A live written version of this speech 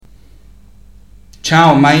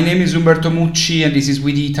Ciao, my name is Umberto Mucci and this is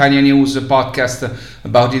with the Italian News podcast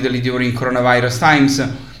about Italy during coronavirus times.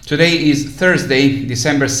 Today is Thursday,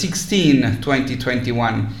 December 16,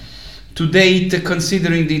 2021. To date,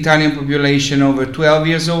 considering the Italian population over 12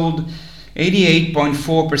 years old,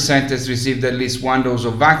 88.4% has received at least one dose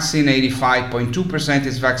of vaccine, 85.2%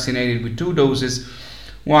 is vaccinated with two doses,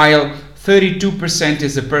 while 32%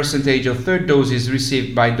 is the percentage of third doses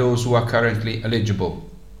received by those who are currently eligible.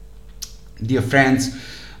 Dear friends,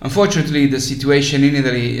 unfortunately the situation in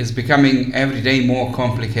Italy is becoming every day more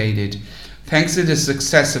complicated. Thanks to the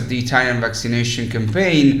success of the Italian vaccination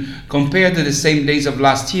campaign, compared to the same days of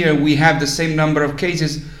last year, we have the same number of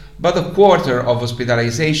cases, but a quarter of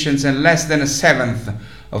hospitalizations and less than a seventh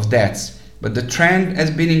of deaths. But the trend has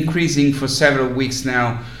been increasing for several weeks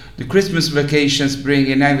now. The Christmas vacations bring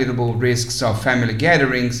inevitable risks of family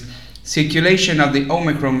gatherings. Circulation of the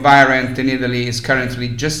Omicron variant in Italy is currently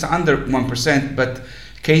just under 1%, but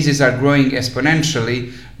cases are growing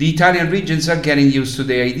exponentially. The Italian regions are getting used to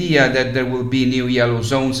the idea that there will be new yellow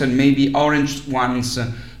zones and maybe orange ones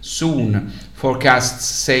soon. Forecasts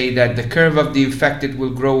say that the curve of the infected will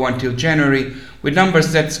grow until January, with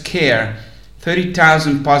numbers that scare.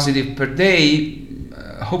 30,000 positive per day.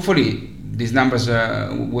 Hopefully these numbers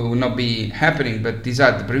will not be happening, but these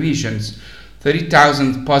are the provisions.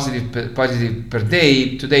 30,000 positive per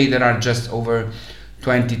day. Today there are just over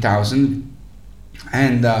 20,000,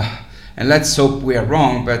 and let's hope we are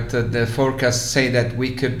wrong. But the forecasts say that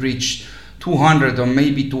we could reach 200 or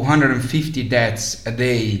maybe 250 deaths a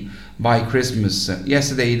day by Christmas.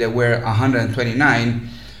 Yesterday there were 129,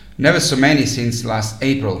 never so many since last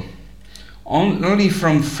April. Only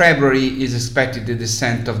from February is expected the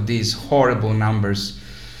descent of these horrible numbers.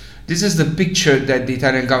 This is the picture that the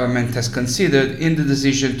Italian government has considered in the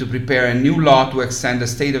decision to prepare a new law to extend the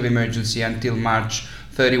state of emergency until March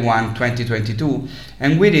 31, 2022,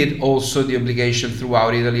 and with it also the obligation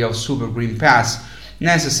throughout Italy of Super Green Pass,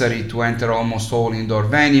 necessary to enter almost all indoor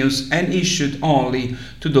venues and issued only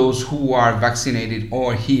to those who are vaccinated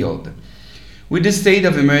or healed. With the state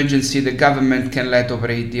of emergency, the government can let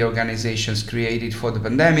operate the organizations created for the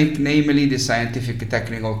pandemic, namely the Scientific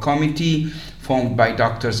Technical Committee, formed by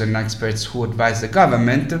doctors and experts who advise the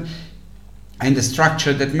government, and the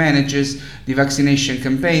structure that manages the vaccination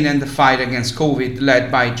campaign and the fight against COVID, led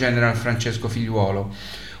by General Francesco Figliuolo.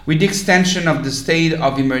 With the extension of the state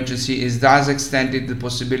of emergency is thus extended the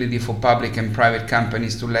possibility for public and private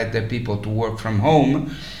companies to let their people to work from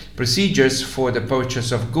home. Procedures for the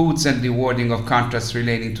purchase of goods and the awarding of contracts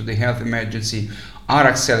relating to the health emergency are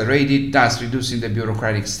accelerated, thus reducing the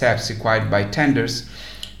bureaucratic steps required by tenders.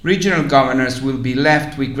 Regional governors will be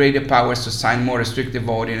left with greater powers to sign more restrictive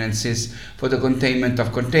ordinances for the containment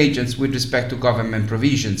of contagions with respect to government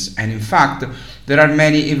provisions. And in fact, there are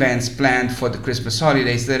many events planned for the Christmas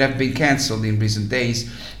holidays that have been cancelled in recent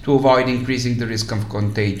days to avoid increasing the risk of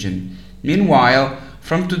contagion. Meanwhile,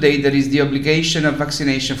 from today there is the obligation of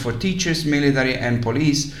vaccination for teachers, military and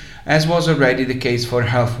police, as was already the case for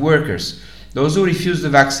health workers. Those who refuse the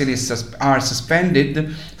vaccine are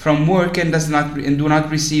suspended from work and do not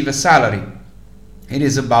receive a salary. It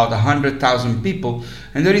is about 100,000 people,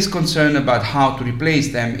 and there is concern about how to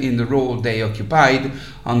replace them in the role they occupied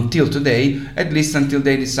until today, at least until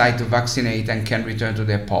they decide to vaccinate and can return to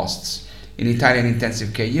their posts. In Italian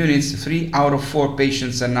intensive care units, 3 out of 4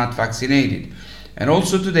 patients are not vaccinated. And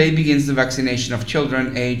also today begins the vaccination of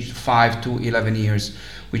children aged 5 to 11 years,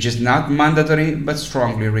 which is not mandatory but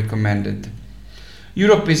strongly recommended.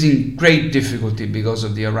 Europe is in great difficulty because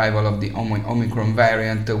of the arrival of the Omicron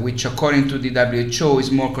variant, which according to the WHO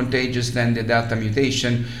is more contagious than the Delta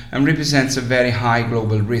mutation and represents a very high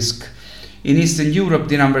global risk. In Eastern Europe,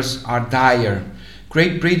 the numbers are dire.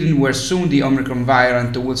 Great Britain, where soon the Omicron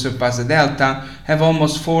variant will surpass the Delta, have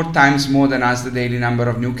almost 4 times more than us the daily number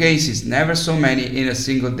of new cases, never so many in a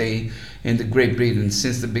single day in the Great Britain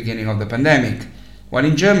since the beginning of the pandemic. While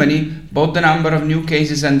in Germany, both the number of new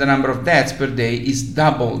cases and the number of deaths per day is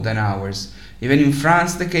double than ours. Even in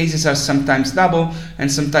France, the cases are sometimes double and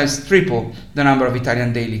sometimes triple the number of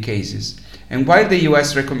Italian daily cases. And while the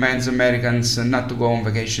US recommends Americans not to go on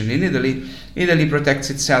vacation in Italy, Italy protects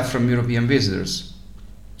itself from European visitors.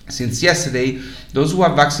 Since yesterday, those who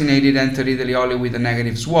are vaccinated enter Italy only with a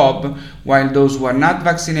negative swab, while those who are not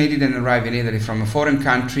vaccinated and arrive in Italy from a foreign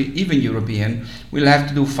country, even European, will have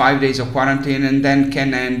to do 5 days of quarantine and then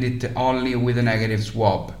can end it only with a negative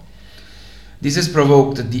swab. This has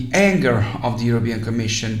provoked the anger of the European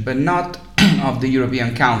Commission, but not of the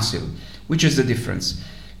European Council. Which is the difference?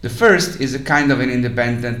 The first is a kind of an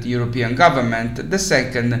independent European government. The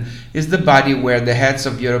second is the body where the heads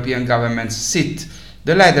of European governments sit.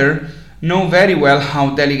 The latter know very well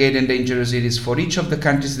how delicate and dangerous it is for each of the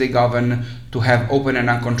countries they govern to have open and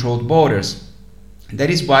uncontrolled borders. That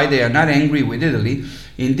is why they are not angry with Italy.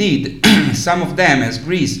 Indeed, some of them, as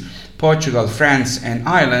Greece, Portugal, France, and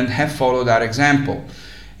Ireland, have followed our example.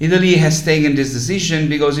 Italy has taken this decision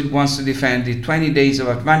because it wants to defend the 20 days of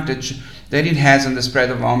advantage that it has on the spread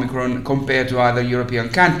of Omicron compared to other European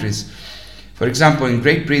countries. For example, in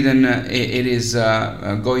Great Britain, it is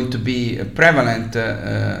going to be prevalent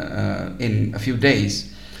in a few days.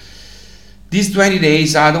 These 20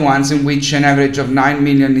 days are the ones in which an average of 9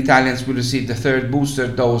 million Italians will receive the third booster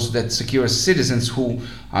dose that secures citizens who,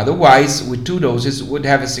 otherwise, with 2 doses, would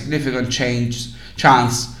have a significant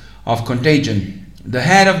chance of contagion. The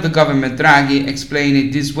head of the government, Draghi, explained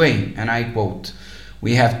it this way, and I quote,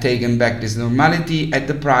 "We have taken back this normality at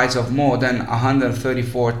the price of more than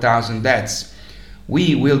 134,000 deaths.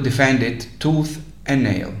 We will defend it tooth and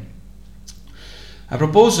nail." A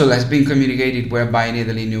proposal has been communicated whereby in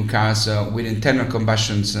Italy new cars with internal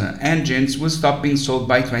combustion engines will stop being sold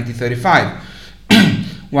by 2035,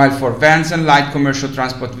 while for vans and light commercial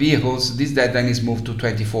transport vehicles this deadline is moved to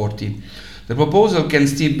 2040. The proposal can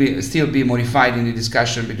still be modified in the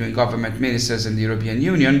discussion between government ministers and the European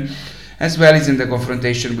Union, as well as in the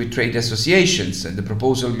confrontation with trade associations. The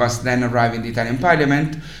proposal must then arrive in the Italian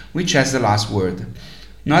Parliament, which has the last word.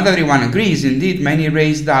 Not everyone agrees. Indeed, many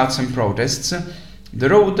raise doubts and protests. The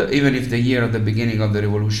road, even if the year of the beginning of the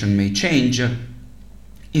revolution may change,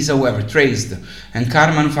 is however traced, and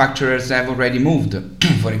car manufacturers have already moved.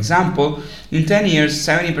 For example, in 10 years,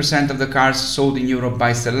 70% of the cars sold in Europe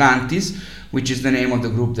by Stellantis, which is the name of the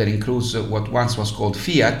group that includes what once was called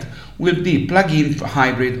Fiat, will be plug-in,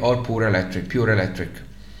 hybrid, or pure electric.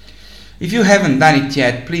 If you haven't done it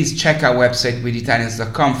yet, please check our website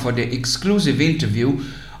withitalians.com for the exclusive interview,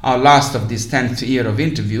 our last of this 10th year of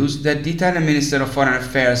interviews, that the Italian Minister of Foreign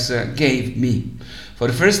Affairs gave me. For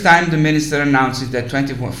the first time, the Minister announces that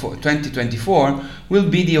 2024 will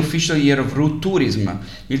be the official year of Route Tourism,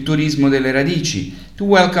 il turismo delle radici, to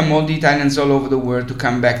welcome all the Italians all over the world to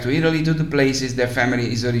come back to Italy, to the places their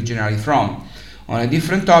family is originally from. On a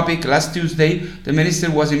different topic, last Tuesday, the Minister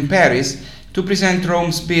was in Paris to present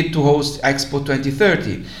Rome's bid to host Expo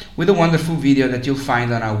 2030, with a wonderful video that you'll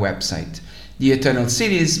find on our website. The Eternal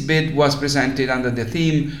Cities bid was presented under the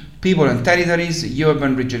theme People and Territories,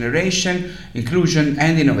 Urban Regeneration, Inclusion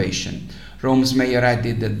and Innovation. Rome's mayor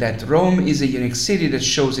added that Rome is a unique city that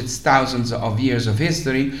shows its thousands of years of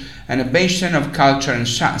history and a basin of culture and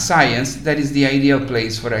science that is the ideal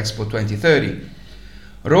place for Expo 2030.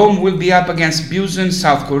 Rome will be up against Busan,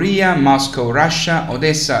 South Korea, Moscow, Russia,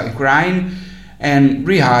 Odessa, Ukraine, and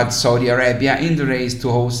Riyadh, Saudi Arabia, in the race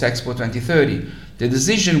to host Expo 2030. The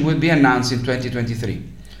decision will be announced in 2023.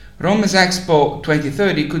 Rome's Expo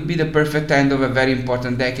 2030 could be the perfect end of a very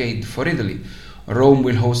important decade for Italy. Rome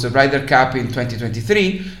will host the Ryder Cup in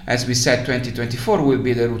 2023. As we said, 2024 will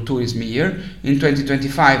be the Route Tourism year. In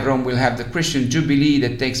 2025, Rome will have the Christian Jubilee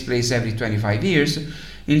that takes place every 25 years.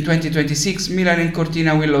 In 2026, Milan and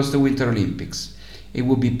Cortina will host the Winter Olympics. It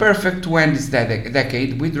would be perfect to end this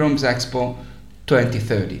decade with Rome's Expo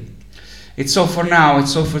 2030. It's all for now,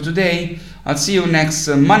 it's all for today. I'll see you next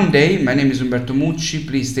Monday. My name is Umberto Mucci.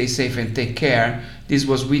 Please stay safe and take care. This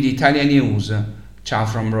was With Italian News. Ciao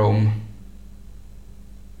from Rome.